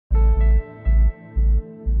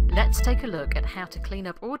let's take a look at how to clean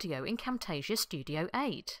up audio in Camtasia Studio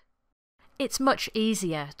 8. It's much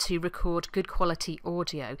easier to record good quality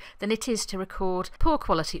audio than it is to record poor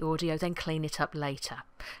quality audio then clean it up later.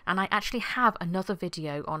 And I actually have another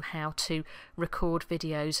video on how to record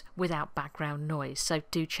videos without background noise, so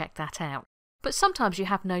do check that out. But sometimes you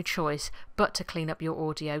have no choice but to clean up your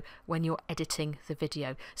audio when you're editing the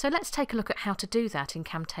video. So let's take a look at how to do that in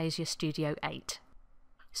Camtasia Studio 8.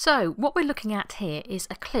 So what we're looking at here is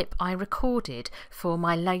a clip I recorded for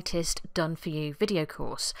my latest Done For You video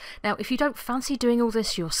course. Now if you don't fancy doing all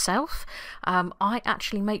this yourself, I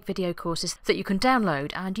actually make video courses that you can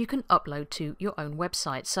download and you can upload to your own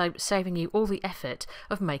website, so saving you all the effort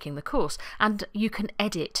of making the course. And you can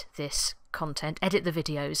edit this content, edit the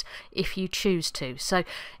videos if you choose to. So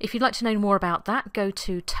if you'd like to know more about that, go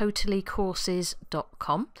to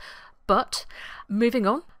totallycourses.com. But moving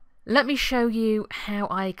on, let me show you how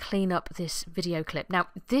I clean up this video clip. Now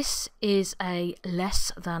this is a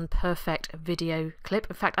less than perfect video clip.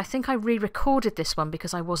 In fact, I think I re-recorded this one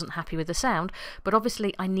because I wasn't happy with the sound, but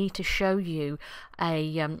obviously I need to show you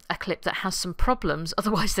a clip that has some problems,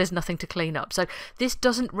 otherwise there's nothing to clean up. So this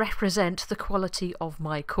doesn't represent the quality of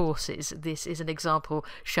my courses. This is an example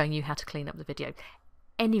showing you how to clean up the video.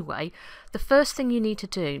 Anyway, the first thing you need to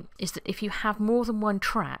do is that if you have more than one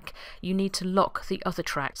track, you need to lock the other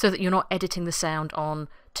track so that you're not editing the sound on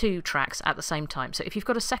two tracks at the same time. So if you've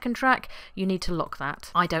got a second track, you need to lock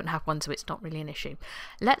that. I don't have one, so it's not really an issue.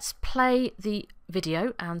 Let's play the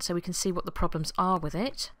video and so we can see what the problems are with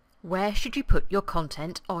it. Where should you put your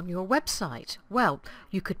content on your website? Well,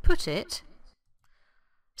 you could put it...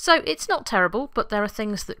 So it's not terrible, but there are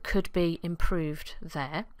things that could be improved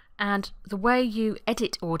there. And the way you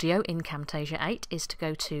edit audio in Camtasia 8 is to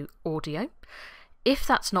go to Audio. If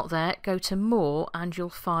that's not there, go to More and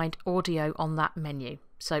you'll find Audio on that menu.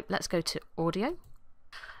 So let's go to Audio.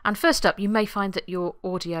 And first up, you may find that your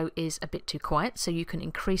audio is a bit too quiet, so you can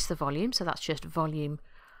increase the volume. So that's just volume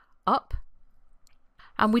up.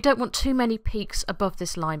 And we don't want too many peaks above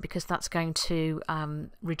this line because that's going to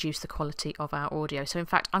reduce the quality of our audio. So in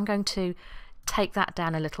fact, I'm going to take that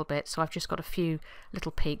down a little bit, so I've just got a few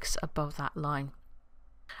little peaks above that line.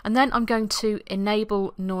 And then I'm going to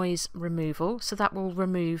enable noise removal, so that will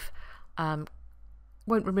remove, won't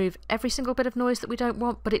remove every single bit of noise that we don't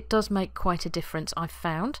want, but it does make quite a difference, I've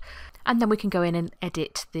found. And then we can go in and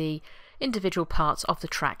edit the individual parts of the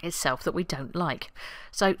track itself that we don't like.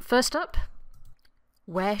 So first up,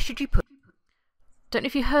 where should you put... Don't know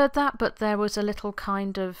if you heard that, but there was a little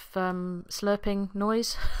kind of slurping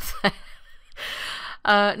noise.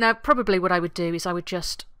 Now probably what I would do is I would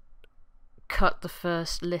just cut the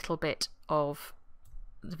first little bit of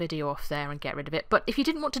the video off there and get rid of it. But if you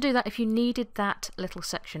didn't want to do that, if you needed that little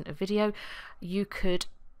section of video, you could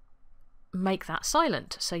make that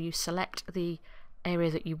silent. So you select the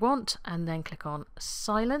area that you want and then click on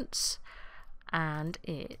silence and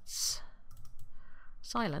it's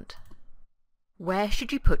silent. Where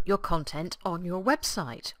should you put your content on your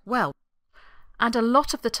website? Well, and a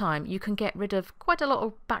lot of the time you can get rid of quite a lot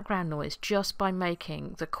of background noise just by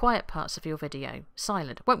making the quiet parts of your video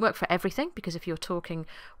silent. It won't work for everything because if you're talking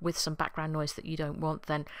with some background noise that you don't want,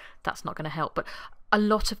 then that's not going to help. But a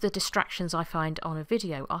lot of the distractions I find on a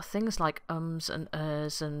video are things like ums and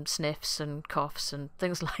ers and sniffs and coughs and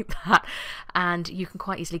things like that, and you can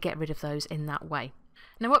quite easily get rid of those in that way.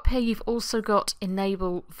 Now up here you've also got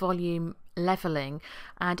enable volume leveling,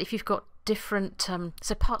 and if you've got different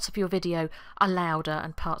so parts of your video are louder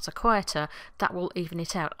and parts are quieter, that will even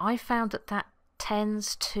it out. I found that that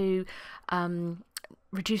tends to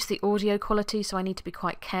reduce the audio quality, so I need to be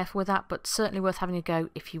quite careful with that, but certainly worth having a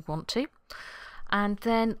go if you want to. And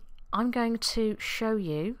then I'm going to show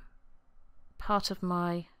you part of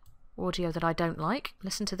my audio that I don't like.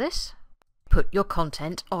 Listen to this. Put your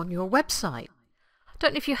content on your website.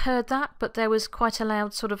 Don't know if you heard that, but there was quite a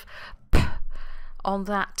loud sort of on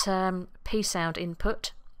that P sound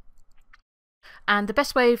input. And the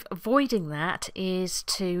best way of avoiding that is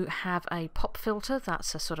to have a pop filter.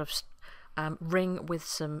 That's a sort of ring with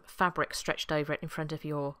some fabric stretched over it in front of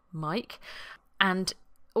your mic. And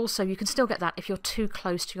also you can still get that if you're too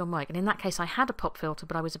close to your mic. And in that case I had a pop filter,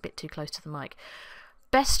 but I was a bit too close to the mic.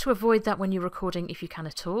 Best to avoid that when you're recording if you can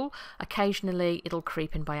at all. Occasionally it'll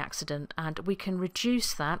creep in by accident, and we can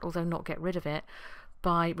reduce that, although not get rid of it,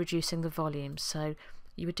 by reducing the volume. So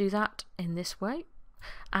you would do that in this way.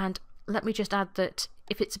 And let me just add that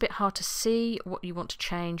if it's a bit hard to see what you want to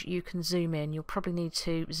change, you can zoom in. You'll probably need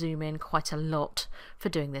to zoom in quite a lot for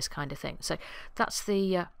doing this kind of thing. So that's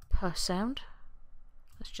the per sound.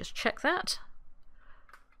 Let's just check that.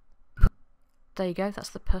 There you go, that's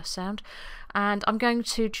the puh sound. And I'm going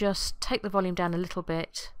to just take the volume down a little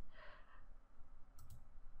bit.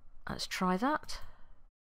 Let's try that.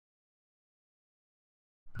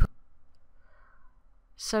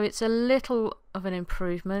 So it's a little of an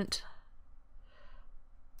improvement.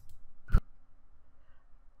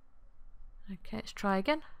 Okay, let's try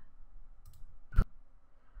again.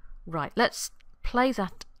 Right, let's play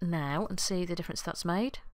that now and see the difference that's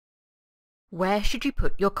made. Where should you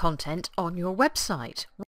put your content on your website?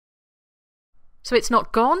 So it's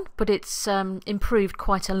not gone, but it's improved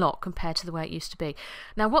quite a lot compared to the way it used to be.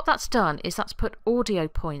 Now what that's done is that's put audio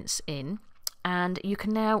points in, and you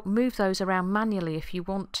can now move those around manually if you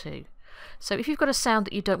want to. So if you've got a sound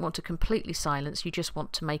that you don't want to completely silence, you just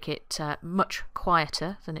want to make it much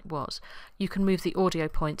quieter than it was, you can move the audio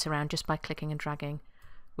points around just by clicking and dragging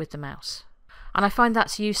with the mouse. And I find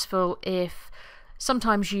that's useful if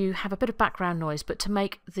sometimes you have a bit of background noise, but to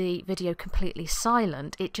make the video completely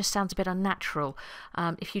silent, it just sounds a bit unnatural.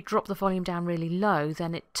 If you drop the volume down really low,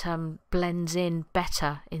 then it blends in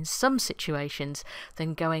better in some situations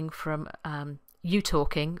than going from you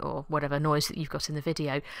talking or whatever noise that you've got in the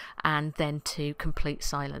video and then to complete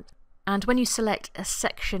silence. And when you select a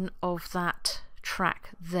section of that track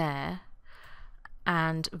there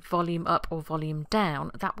and volume up or volume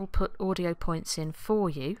down, that will put audio points in for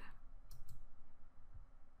you,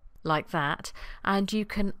 like that, and you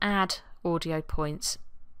can add audio points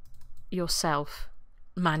yourself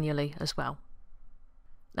manually as well.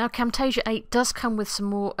 Now Camtasia 8 does come with some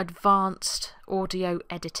more advanced audio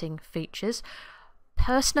editing features.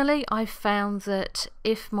 Personally, I've found that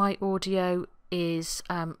if my audio is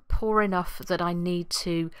poor enough that I need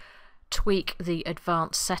to tweak the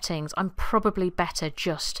advanced settings, I'm probably better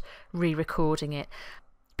just re-recording it,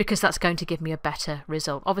 because that's going to give me a better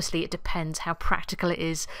result. Obviously it depends how practical it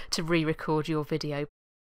is to re-record your video,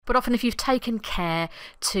 but often if you've taken care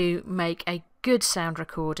to make a good sound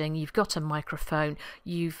recording, you've got a microphone,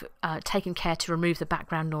 you've taken care to remove the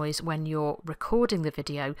background noise when you're recording the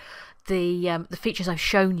video, the features I've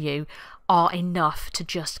shown you are enough to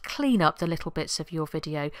just clean up the little bits of your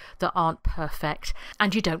video that aren't perfect,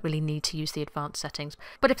 and you don't really need to use the advanced settings.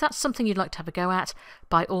 But if that's something you'd like to have a go at,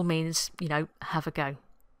 by all means, you know, have a go.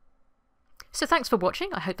 So thanks for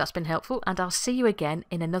watching, I hope that's been helpful, and I'll see you again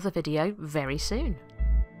in another video very soon.